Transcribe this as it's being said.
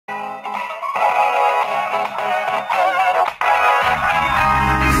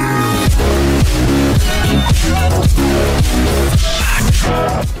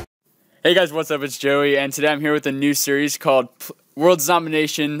Hey guys, what's up? It's Joey, and today I'm here with a new series called World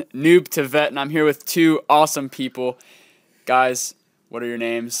Zombination, Noob to Vet, and I'm here with two awesome people. Guys, what are your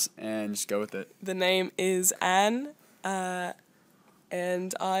names? And just go with it. The name is Anne,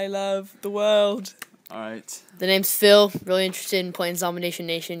 and I love the world. Alright. The name's Phil, really interested in playing Zombination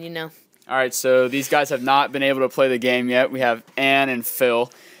Nation, you know. Alright, so these guys have not been able to play the game yet. We have Anne and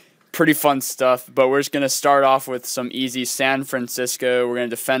Phil. Pretty fun stuff, but we're just going to start off with some easy San Francisco. We're going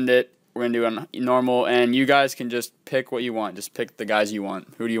to defend it. We're going to do a normal, and you guys can just pick what you want. Just pick the guys you want.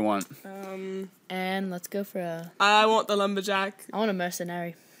 Who do you want? And let's go for a... I want the lumberjack. I want a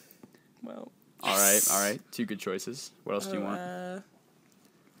mercenary. Well, Alright. Two good choices. What else do you want?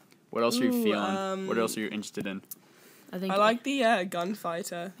 What else are you feeling? What else are you interested in? I like the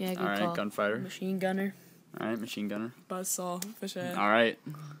gunfighter. Yeah, good call. Alright, gunfighter. Machine gunner. Alright, machine gunner. Buzzsaw, for sure. Alright.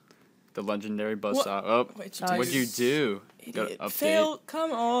 The legendary buzzsaw. Oh, Wait, what'd you do? Idiot. Update. Phil,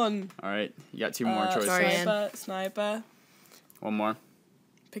 come on. Alright, you got two more choices. sorry. Sniper. One more.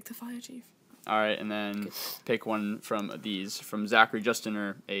 Pick the fire chief. Alright, and then pick one from these. From Zachary, Justin,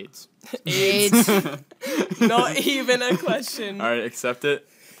 or AIDS. AIDS. Not even a question. Alright, accept it.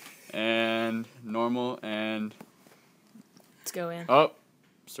 And normal, and... Let's go, Ann. Oh,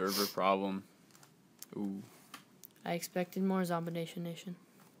 server problem. Ooh. I expected more Zombination Nation.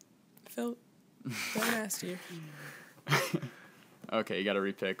 Phil, don't ask you. Okay, you gotta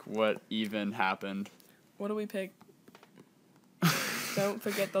repick. What even happened? What do we pick? Don't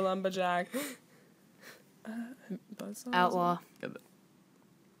forget the lumberjack. Buzzsaw. Outlaw. Got the-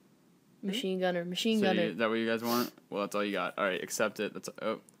 Machine gunner. Machine So gunner. is that what you guys want? Well, that's all you got. Alright, accept it. That's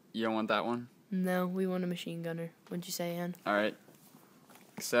oh, you don't want that one? No, we want a machine gunner. What'd you say, Ann? Alright.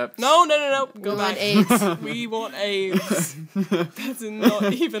 Accept. No. Go We back. want AIDS. We want AIDS. That's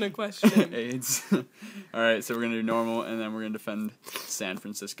not even a question. AIDS. Alright, so we're gonna do normal, and then we're gonna defend San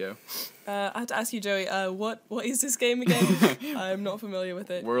Francisco. I have to ask you, Joey, what is this game again? I'm not familiar with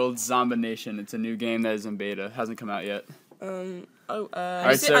it. World Zombination. It's a new game that is in beta. Hasn't come out yet. I'm so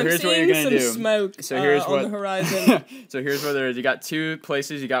here's what you're gonna some do. smoke So here's on what the horizon. So here's what there is. You got two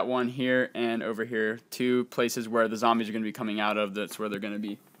places. You got one here and over here. Two places where the zombies are gonna be coming out of. That's where they're gonna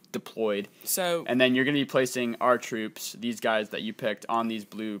be deployed. So And then you're gonna be placing our troops, these guys that you picked, on these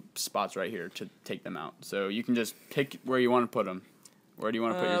blue spots right here to take them out. So you can just pick where you want to put them. Where do you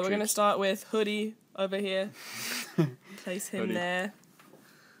want to put your troops? we're gonna start with Hoodie over here. Place him Hoodie. there.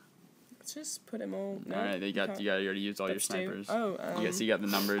 Let's just put him all. No, All right, you already used all your That's two. snipers. Oh, So you got the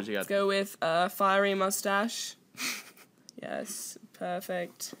numbers. You got. let's go with Fiery Mustache. Yes,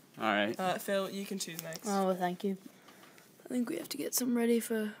 perfect. All right. Phil, you can choose next. Oh, well, thank you. I think we have to get some ready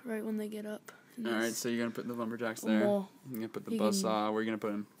for right when they get up. All right. So you're gonna put the lumberjacks One there. more. You're gonna put the You can- buzzsaw. Where are you gonna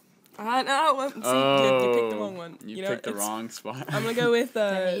put him? No, see, you picked the wrong one. You know, picked the it's- wrong spot. I'm gonna go with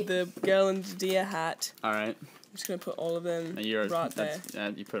Hey. the girl in the deer hat. All right. I'm just gonna put all of them And you're right there.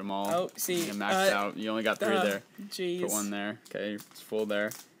 you put them all. Oh, see, You maxed out. You only got three there. Jeez. Put one there. Okay, it's full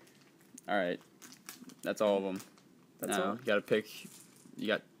there. All right. That's all of them. That's now all. you gotta pick. You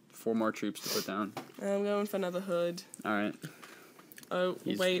got 4 more troops to put down. I'm going for another hood. All right. Oh,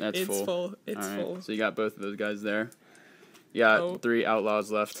 wait, that's it's full. full. It's All right. full. So you got both of those guys there. You got 3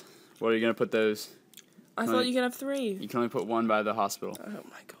 outlaws left. What are you gonna put those? I thought you could have 3. You can only put 1 by the hospital. Oh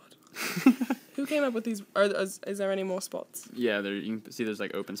my god. Who came up with these? Is there any more spots? Yeah, there. You can see there's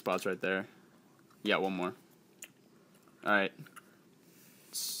like open spots right there. You got 1 more. All right.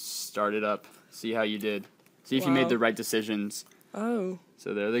 Start it up. See how you did. See if you made Wow. the right decisions. Oh.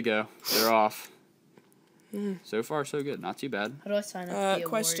 So there they go. They're off. So far, so good. Not too bad. How do I sign up to be a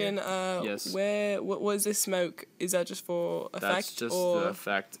Question. warrior? Yes. What was this smoke? Is that just for effect? That's just or? the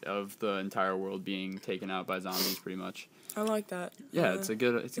effect of the entire world being taken out by zombies, pretty much. I like that. Yeah, it's a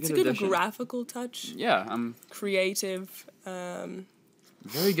good. It's a good good addition. graphical touch. Yeah, I'm Creative.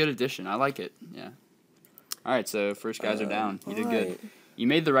 very good addition. I like it. Yeah. All right, so first guys are down. You did good. alright. You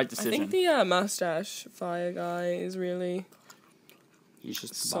made the right I decision. think the mustache fire guy is really He's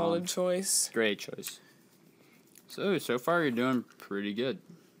just the solid bomb. choice. Great choice. So far you're doing pretty good.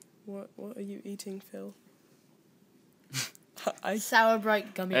 What are you eating, Phil? Sour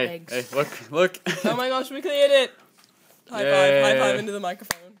Bright gummy eggs. Hey, look. Oh my gosh, we cleared it! High Yay. five into the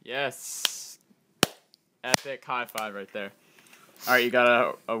microphone. Yes. Epic high five right there. All right, you got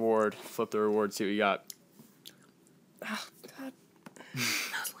a award. Flip the reward. See what you got. Ah, God.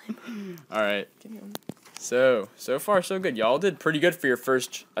 All right. Give me one. So far so good. Y'all did pretty good for your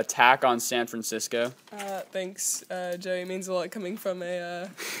first attack on San Francisco. Thanks, Joey. It means a lot coming from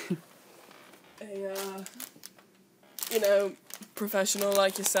professional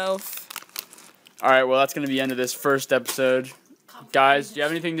like yourself. All right, well, that's going to be the end of this first episode Guys, do you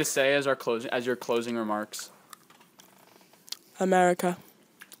have anything to say as your closing remarks? America.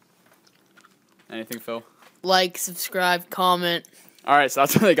 Anything, Phil? Like, subscribe, comment. All right, so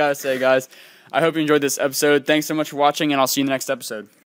that's what I gotta say, guys. I hope you enjoyed this episode. Thanks so much for watching, and I'll see you in the next episode.